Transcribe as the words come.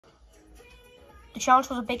The challenge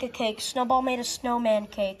was to bake a cake. Snowball made a snowman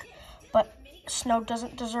cake, but Snow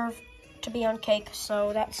doesn't deserve to be on cake,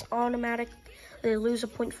 so that's automatic. They lose a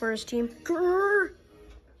point for his team. Grrr.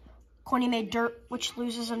 Corny made dirt, which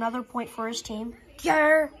loses another point for his team.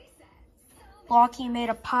 Grrr. Blocky made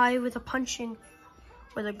a pie with a punching,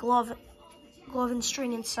 with a glove and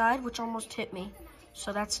string inside, which almost hit me.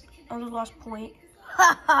 So that's another lost point.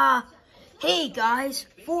 Ha ha! Hey guys,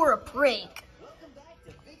 for a prank.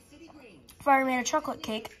 Firey made a chocolate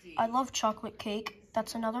cake. I love chocolate cake.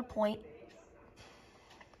 That's another point.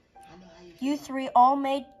 You three all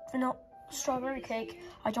made vanilla strawberry cake.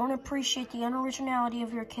 I don't appreciate the unoriginality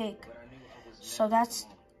of your cake. So that's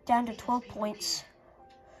down to 12 points.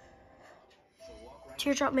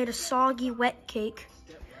 Teardrop made a soggy wet cake.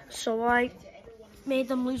 So I made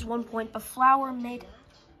them lose 1 point. But Flower made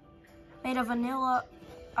a vanilla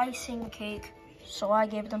icing cake. So I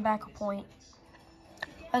gave them back a point.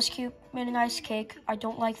 Ice Cube made an ice cake. I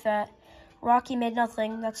don't like that. Rocky made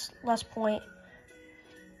nothing. That's less point.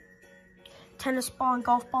 Tennis Ball and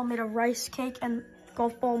Golf Ball made a rice cake, and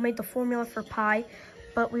Golf Ball made the formula for pie,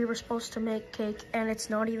 but we were supposed to make cake, and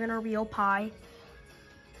it's not even a real pie.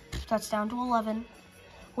 That's down to 11.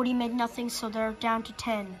 Woody made nothing, so they're down to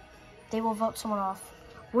 10. They will vote someone off.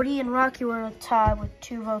 Woody and Rocky were in a tie with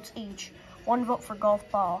 2 votes each. 1 vote for Golf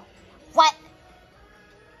Ball. What?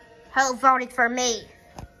 Who voted for me?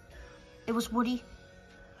 It was Woody.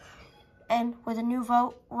 And with a new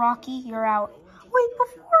vote, Rocky, you're out. Wait,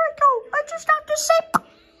 before I go, I just have to say...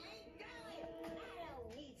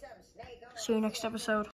 See you next episode.